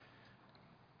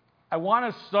I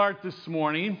want to start this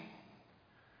morning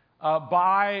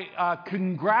by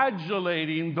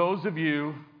congratulating those of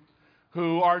you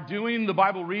who are doing the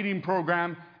Bible reading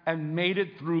program and made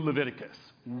it through Leviticus.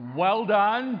 Well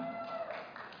done.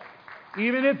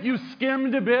 Even if you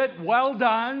skimmed a bit, well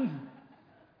done.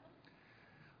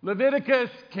 Leviticus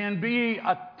can be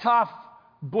a tough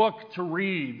book to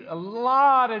read. A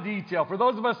lot of detail. For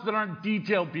those of us that aren't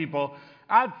detailed people,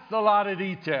 that's a lot of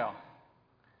detail.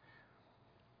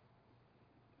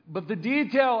 But the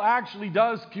detail actually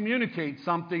does communicate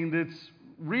something that's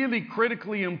really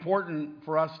critically important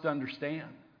for us to understand.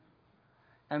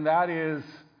 And that is,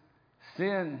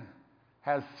 sin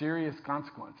has serious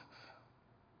consequences.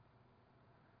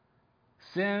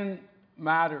 Sin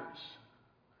matters.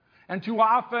 And too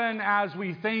often, as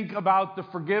we think about the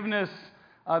forgiveness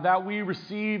that we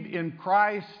receive in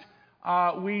Christ,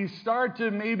 we start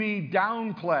to maybe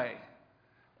downplay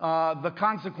the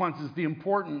consequences, the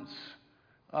importance,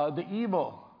 the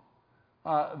evil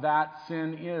that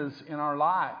sin is in our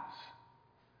lives.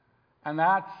 And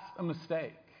that's a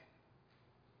mistake.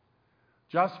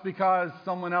 Just because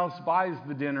someone else buys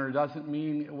the dinner doesn't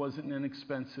mean it wasn't an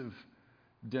expensive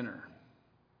dinner.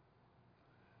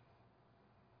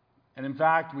 And in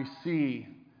fact, we see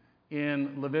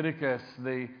in Leviticus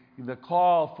the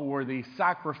call for the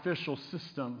sacrificial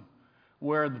system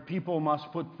where the people must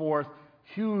put forth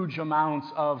huge amounts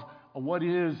of what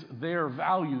is their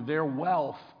value, their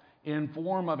wealth, in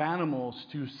form of animals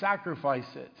to sacrifice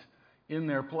it in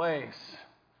their place.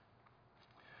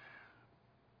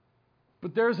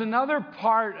 But there's another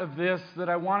part of this that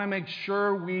I want to make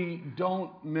sure we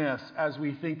don't miss as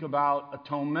we think about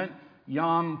atonement.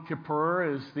 Yom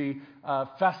Kippur is the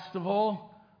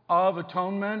festival of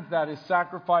atonement that is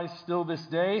sacrificed still this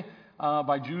day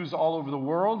by Jews all over the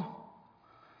world.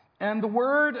 And the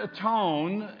word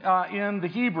atone in the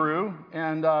Hebrew,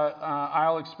 and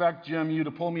I'll expect, Jim, you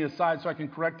to pull me aside so I can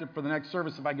correct it for the next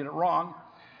service if I get it wrong,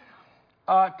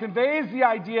 conveys the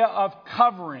idea of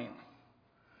covering,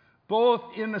 both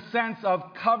in the sense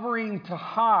of covering to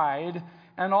hide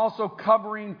and also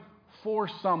covering for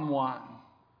someone.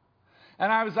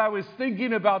 And as I was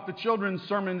thinking about the children's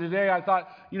sermon today, I thought,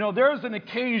 there's an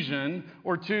occasion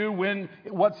or two when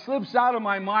what slips out of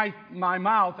my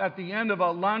mouth at the end of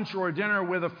a lunch or a dinner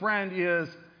with a friend is,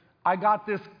 I got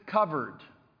this covered.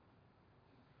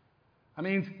 I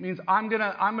means I'm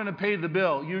gonna pay the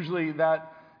bill. Usually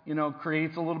that,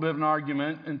 creates a little bit of an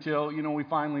argument until, we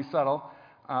finally settle.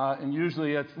 And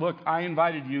usually it's, look, I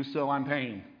invited you, so I'm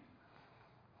paying.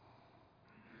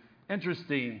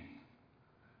 Interesting.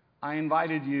 I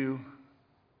invited you,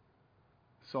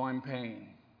 so I'm paying.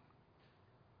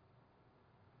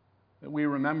 That we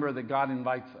remember that God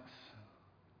invites us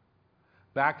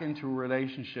back into a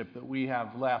relationship that we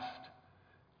have left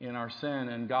in our sin,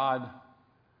 and God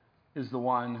is the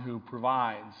one who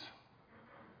provides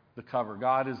the cover.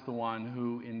 God is the one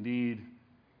who indeed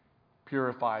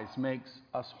purifies, makes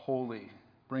us holy,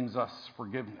 brings us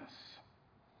forgiveness.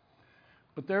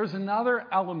 But there's another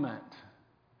element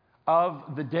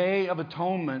of the Day of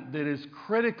Atonement that is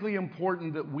critically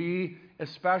important that we,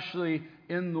 especially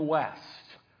in the West,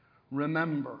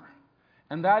 remember.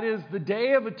 And that is, the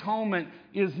Day of Atonement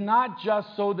is not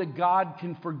just so that God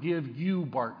can forgive you,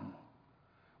 Barton,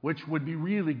 which would be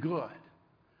really good,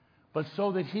 but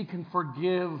so that He can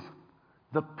forgive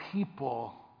the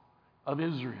people of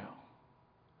Israel.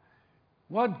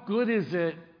 What good is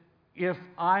it if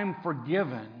I'm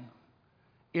forgiven,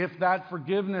 if that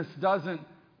forgiveness doesn't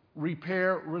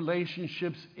repair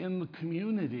relationships in the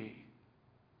community?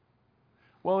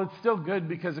 Well, it's still good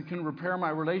because it can repair my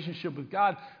relationship with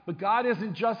God, but God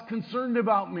isn't just concerned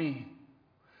about me.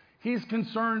 He's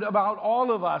concerned about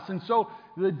all of us. And so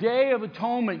the Day of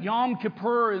Atonement, Yom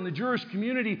Kippur, in the Jewish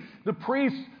community, the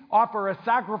priests offer a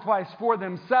sacrifice for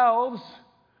themselves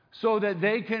so that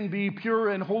they can be pure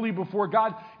and holy before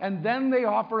God, and then they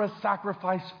offer a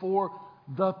sacrifice for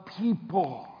the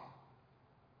people,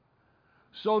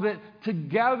 so that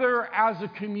together as a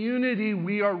community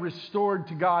we are restored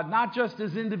to God, not just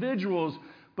as individuals,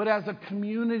 but as a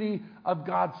community of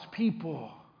God's people.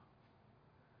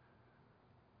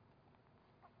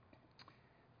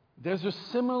 There's a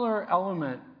similar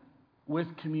element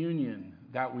with communion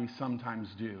that we sometimes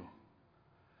do.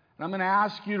 And I'm going to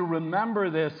ask you to remember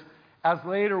this as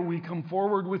later we come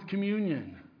forward with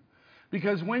communion.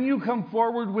 Because when you come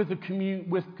forward with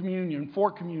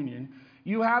communion,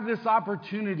 you have this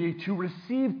opportunity to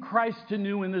receive Christ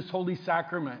anew in this holy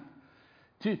sacrament,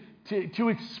 to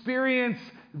experience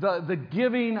the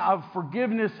giving of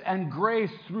forgiveness and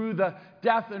grace through the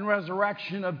death and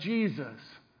resurrection of Jesus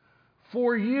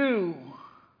for you.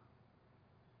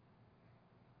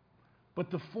 But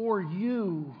the for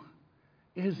you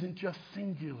isn't just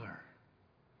singular.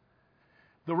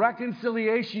 The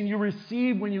reconciliation you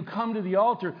receive when you come to the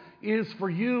altar is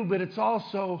for you, but it's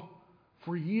also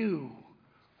for you,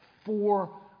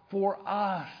 for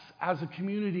us as a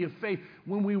community of faith.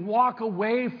 When we walk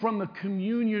away from the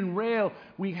communion rail,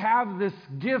 we have this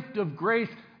gift of grace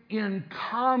in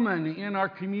common in our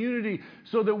community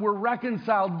so that we're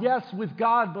reconciled, yes, with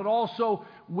God, but also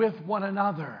with one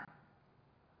another.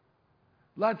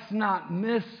 Let's not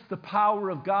miss the power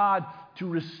of God to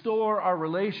restore our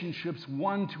relationships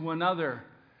one to another,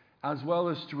 as well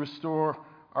as to restore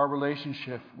our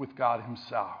relationship with God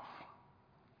Himself.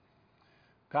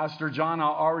 Pastor John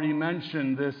already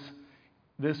mentioned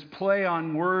this play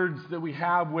on words that we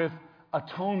have with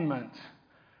atonement,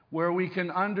 where we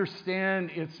can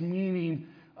understand its meaning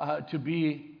to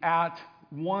be at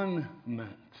one-ment.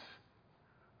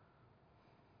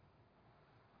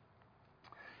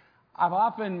 I've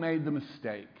often made the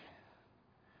mistake,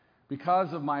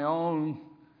 because of my own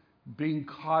being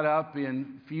caught up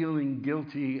in feeling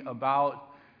guilty about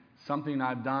something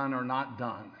I've done or not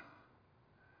done,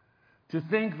 to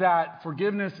think that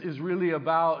forgiveness is really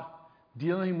about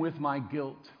dealing with my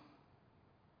guilt.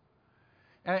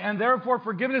 And therefore,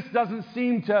 forgiveness doesn't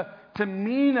seem to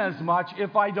mean as much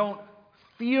if I don't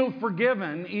feel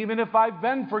forgiven, even if I've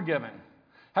been forgiven.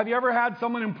 Have you ever had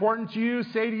someone important to you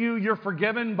say to you, you're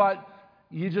forgiven, but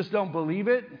you just don't believe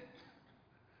it?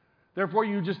 Therefore,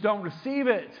 you just don't receive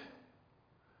it.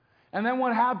 And then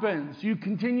what happens? You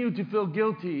continue to feel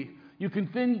guilty. You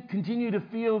continue to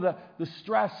feel the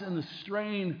stress and the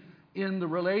strain in the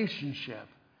relationship.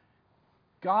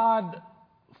 God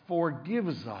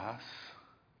forgives us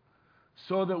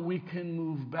so that we can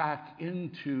move back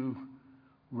into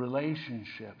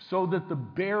relationship, so that the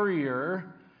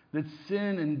barrier that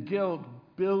sin and guilt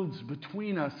builds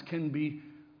between us can be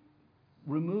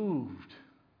removed,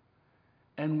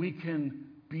 and we can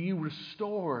be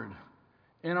restored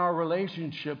in our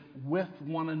relationship with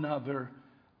one another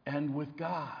and with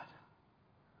God.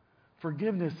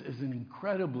 Forgiveness is an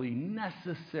incredibly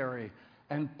necessary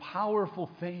and powerful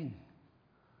thing,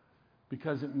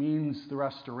 because it means the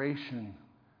restoration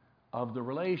of the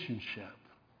relationship,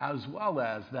 as well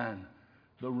as then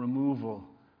the removal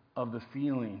of the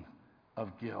feeling of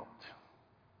guilt.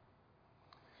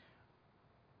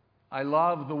 I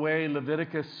love the way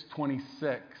Leviticus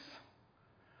 26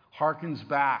 harkens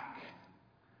back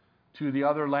to the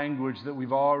other language that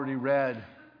we've already read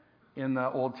in the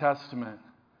Old Testament.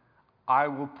 I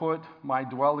will put my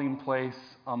dwelling place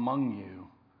among you.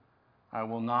 I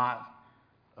will not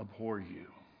abhor you.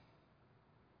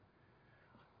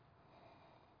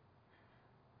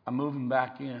 I'm moving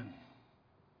back in.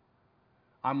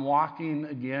 I'm walking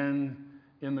again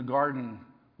in the garden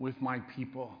with my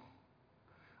people.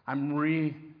 I'm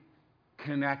reconnecting.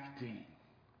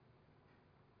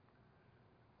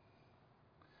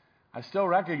 I still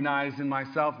recognize in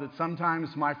myself that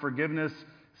sometimes my forgiveness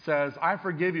says, I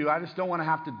forgive you, I just don't want to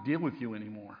have to deal with you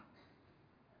anymore.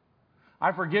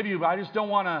 I forgive you, but I don't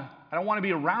want to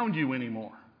be around you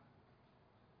anymore.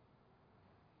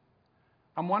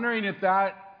 I'm wondering if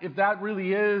that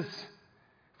really is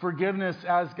forgiveness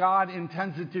as God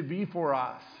intends it to be for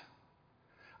us.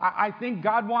 I think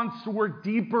God wants to work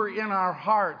deeper in our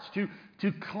hearts,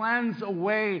 to cleanse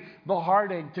away the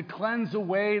heartache, to cleanse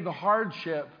away the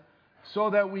hardship,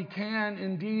 so that we can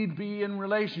indeed be in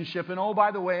relationship. And oh, by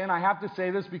the way, and I have to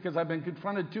say this because I've been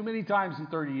confronted too many times in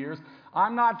 30 years,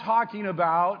 I'm not talking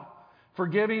about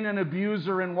forgiving an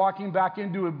abuser and walking back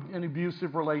into an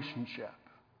abusive relationship.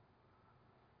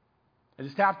 I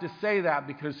just have to say that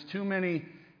because too many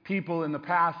people in the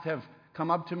past have come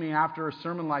up to me after a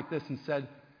sermon like this and said,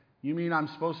 you mean I'm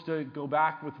supposed to go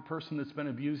back with the person that's been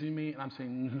abusing me? And I'm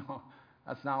saying, no,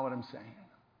 that's not what I'm saying.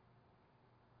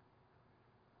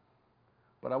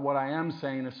 But what I am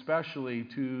saying, especially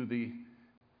to the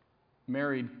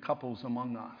married couples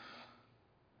among us,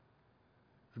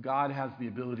 is God has the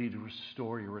ability to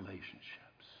restore your relationships.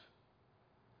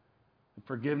 And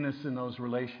forgiveness in those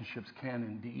relationships can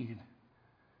indeed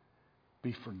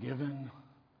be forgiven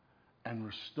and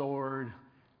restored,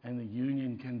 and the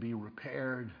union can be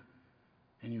repaired,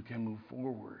 and you can move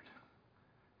forward.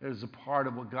 It is a part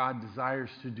of what God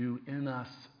desires to do in us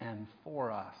and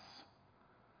for us.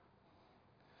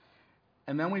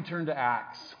 And then we turn to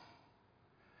Acts.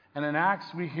 And in Acts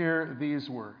we hear these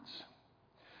words.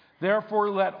 Therefore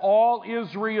let all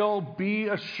Israel be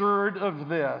assured of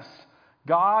this.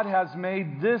 God has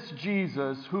made this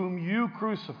Jesus, whom you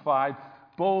crucified,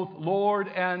 both Lord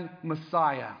and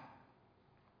Messiah.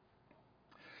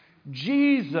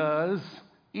 Jesus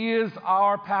is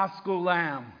our Paschal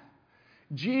Lamb.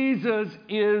 Jesus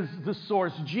is the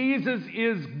source. Jesus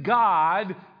is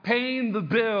God paying the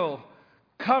bill,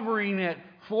 covering it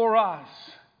for us.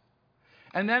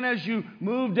 And then as you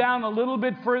move down a little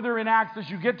bit further in Acts, as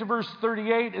you get to verse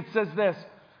 38, it says this: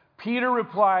 Peter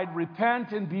replied,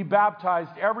 "Repent and be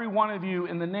baptized, every one of you,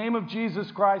 in the name of Jesus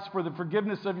Christ for the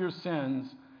forgiveness of your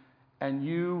sins, and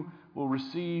you will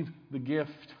receive the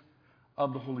gift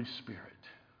of the Holy Spirit."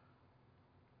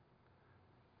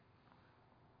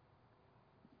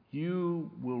 You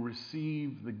will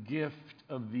receive the gift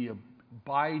of the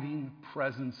abiding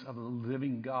presence of the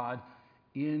living God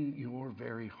in your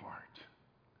very heart.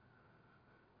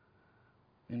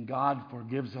 And God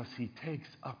forgives us. He takes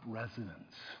up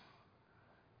residence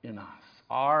in us.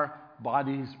 Our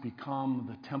bodies become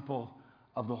the temple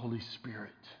of the Holy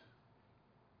Spirit.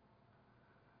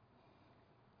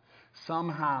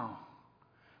 Somehow,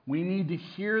 we need to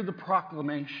hear the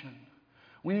proclamation.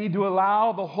 We need to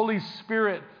allow the Holy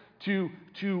Spirit to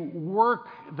work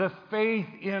the faith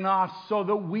in us so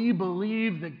that we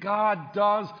believe that God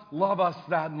does love us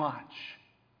that much.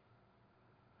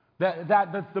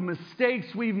 That the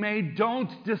mistakes we've made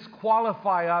don't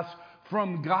disqualify us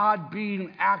from God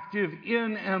being active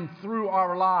in and through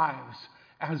our lives,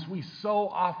 as we so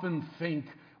often think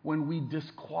when we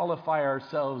disqualify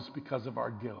ourselves because of our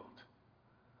guilt.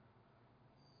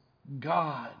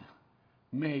 God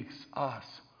makes us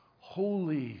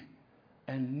holy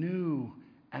and new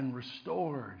and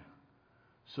restored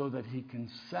so that He can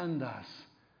send us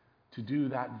to do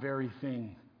that very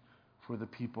thing for the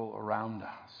people around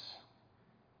us.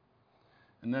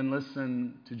 And then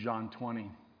listen to John 20.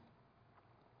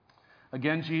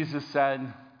 Again, Jesus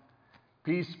said,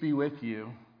 "Peace be with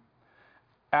you.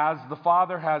 As the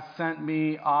Father has sent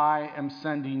me, I am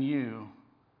sending you."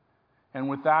 And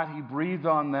with that, He breathed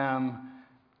on them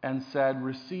and said,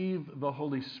 "Receive the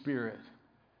Holy Spirit."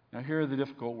 Now, here are the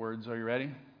difficult words. Are you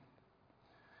ready?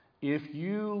 If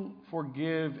you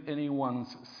forgive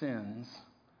anyone's sins,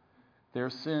 their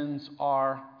sins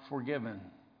are forgiven.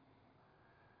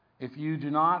 If you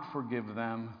do not forgive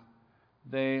them,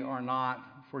 they are not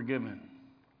forgiven.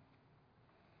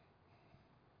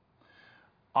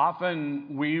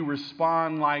 Often we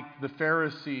respond like the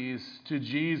Pharisees to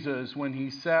Jesus when He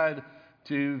said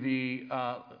to the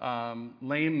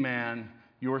lame man,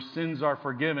 "Your sins are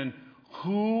forgiven."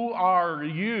 Who are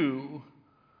you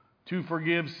to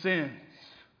forgive sins?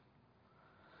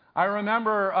 I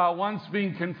remember once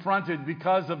being confronted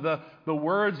because of the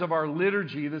words of our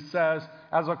liturgy that says,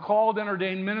 "As a called and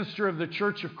ordained minister of the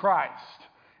Church of Christ,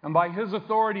 and by His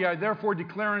authority I therefore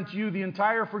declare unto you the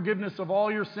entire forgiveness of all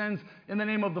your sins in the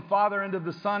name of the Father and of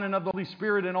the Son and of the Holy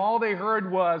Spirit." And all they heard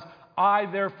was, "I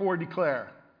therefore declare,"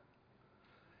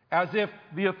 as if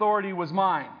the authority was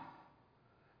mine.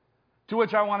 To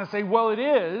which I want to say, well, it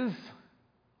is,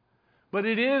 but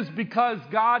it is because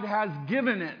God has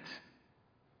given it.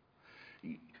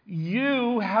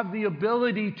 You have the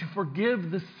ability to forgive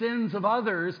the sins of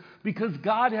others because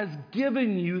God has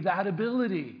given you that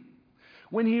ability.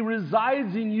 When He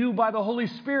resides in you by the Holy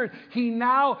Spirit, He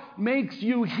now makes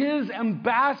you His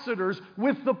ambassadors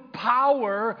with the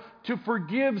power to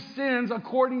forgive sins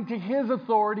according to His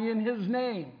authority in His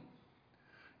name.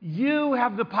 You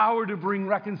have the power to bring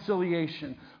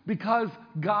reconciliation because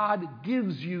God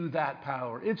gives you that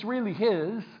power. It's really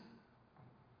His,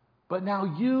 but now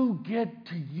you get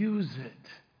to use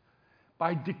it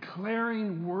by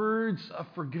declaring words of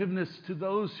forgiveness to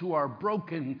those who are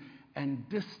broken and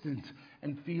distant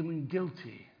and feeling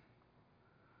guilty.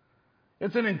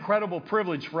 It's an incredible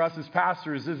privilege for us as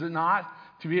pastors, is it not,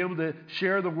 to be able to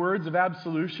share the words of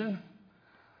absolution?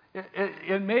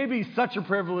 It may be such a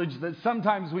privilege that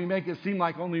sometimes we make it seem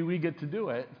like only we get to do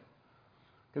it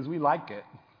because we like it.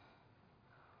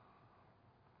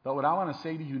 But what I want to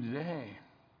say to you today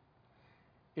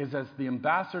is, as the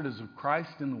ambassadors of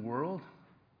Christ in the world,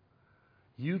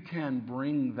 you can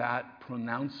bring that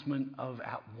pronouncement of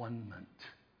at-one-ment,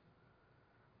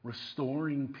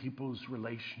 restoring people's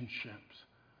relationships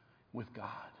with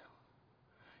God.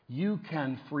 You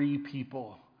can free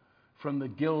people from the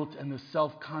guilt and the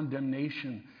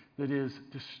self-condemnation that is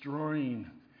destroying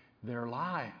their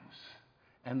lives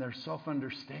and their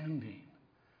self-understanding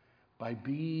by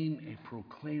being a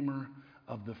proclaimer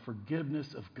of the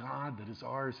forgiveness of God that is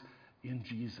ours in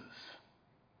Jesus.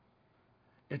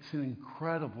 It's an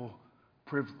incredible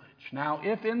privilege. Now,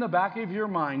 if in the back of your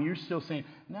mind you're still saying,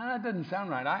 "No, that doesn't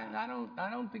sound right. I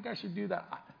don't think I should do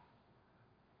that."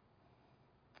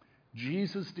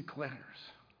 Jesus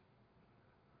declares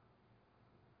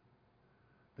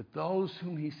that those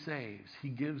whom He saves, He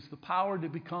gives the power to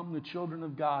become the children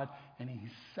of God, and He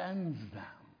sends them.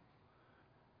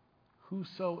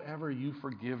 whosoever you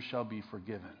forgive shall be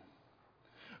forgiven.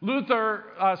 Luther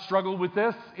struggled with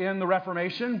this in the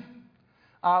Reformation.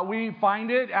 We find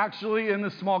it actually in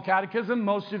the Small Catechism.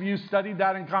 Most of you studied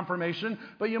that in confirmation,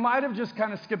 but you might have just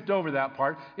kind of skipped over that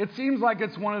part. It seems like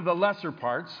it's one of the lesser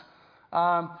parts.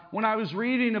 When I was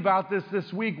reading about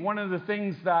this week, one of the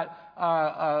things that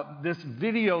this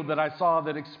video that I saw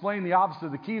that explained the office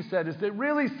of the keys said is that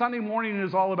really Sunday morning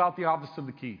is all about the office of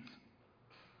the keys.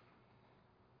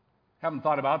 Haven't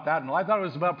thought about that. No, I thought it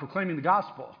was about proclaiming the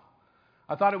gospel.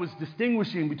 I thought it was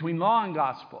distinguishing between law and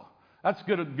gospel. That's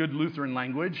good Lutheran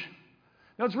language.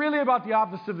 No, it's really about the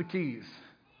office of the keys.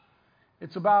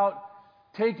 It's about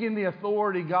taking the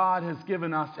authority God has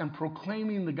given us and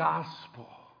proclaiming the gospel,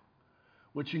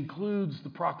 which includes the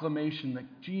proclamation that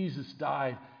Jesus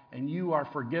died and you are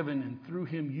forgiven, and through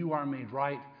him you are made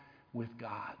right with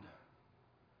God.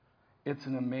 It's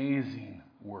an amazing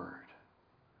word.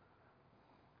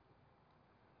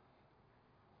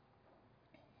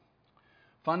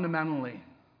 Fundamentally,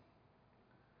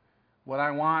 what I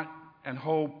want and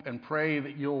hope and pray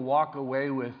that you'll walk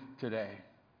away with today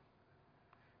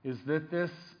is that this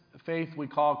faith we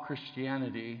call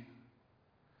Christianity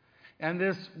and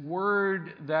this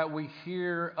word that we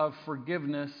hear of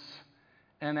forgiveness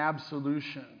and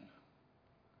absolution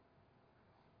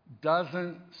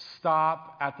doesn't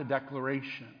stop at the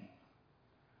declaration,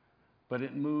 but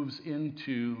it moves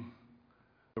into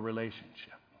the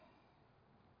relationship.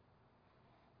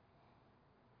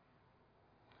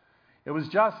 It was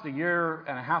just a year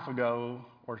and a half ago,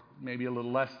 or maybe a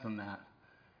little less than that,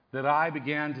 that I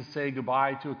began to say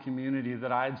goodbye to a community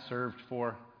that I had served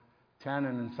for 10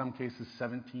 and in some cases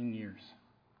 17 years.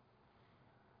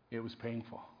 It was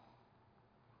painful.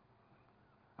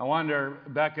 I wonder,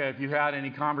 Becca, if you had any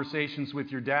conversations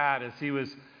with your dad as he was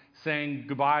saying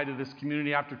goodbye to this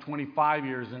community after 25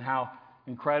 years and how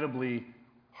incredibly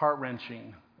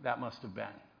heart-wrenching that must have been.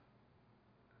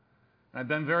 I've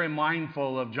been very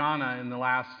mindful of Jana in the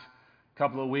last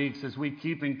couple of weeks as we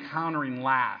keep encountering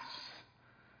laughs.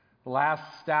 The last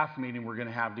staff meeting we're going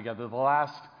to have together, the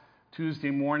last Tuesday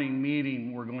morning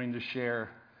meeting we're going to share,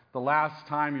 the last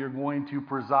time you're going to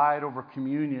preside over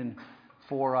communion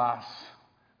for us,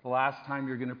 the last time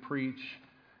you're going to preach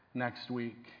next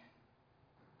week.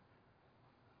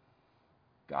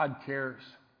 God cares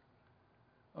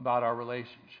about our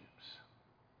relationships.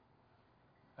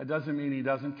 It doesn't mean he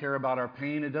doesn't care about our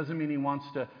pain. It doesn't mean he wants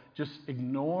to just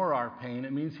ignore our pain.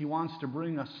 It means he wants to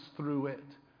bring us through it,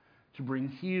 to bring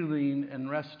healing and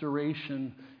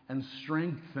restoration and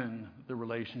strengthen the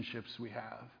relationships we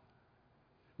have.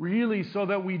 Really, so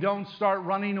that we don't start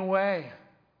running away.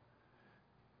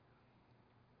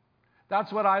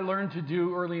 That's what I learned to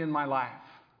do early in my life.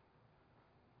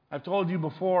 I've told you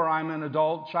before, I'm an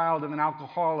adult child of an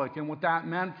alcoholic, and what that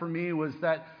meant for me was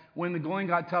that when the going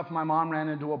got tough, my mom ran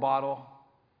into a bottle.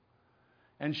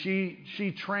 And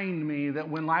she trained me that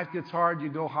when life gets hard, you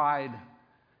go hide.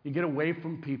 You get away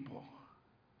from people.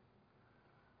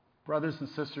 Brothers and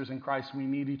sisters in Christ, we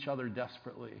need each other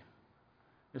desperately,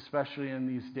 especially in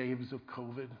these days of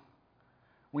COVID.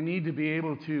 We need to be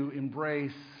able to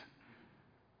embrace.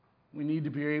 We need to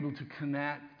be able to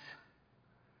connect.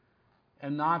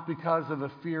 And not because of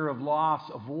a fear of loss,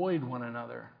 avoid one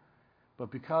another, but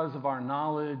because of our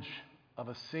knowledge of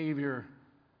a Savior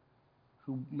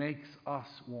who makes us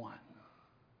one.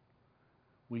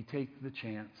 We take the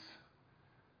chance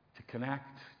to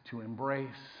connect, to embrace,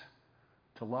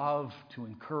 to love, to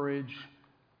encourage,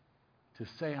 to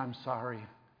say I'm sorry,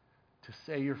 to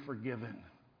say you're forgiven,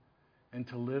 and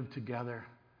to live together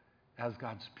as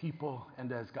God's people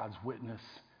and as God's witness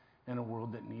in a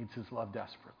world that needs his love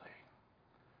desperately.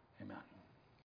 Amen.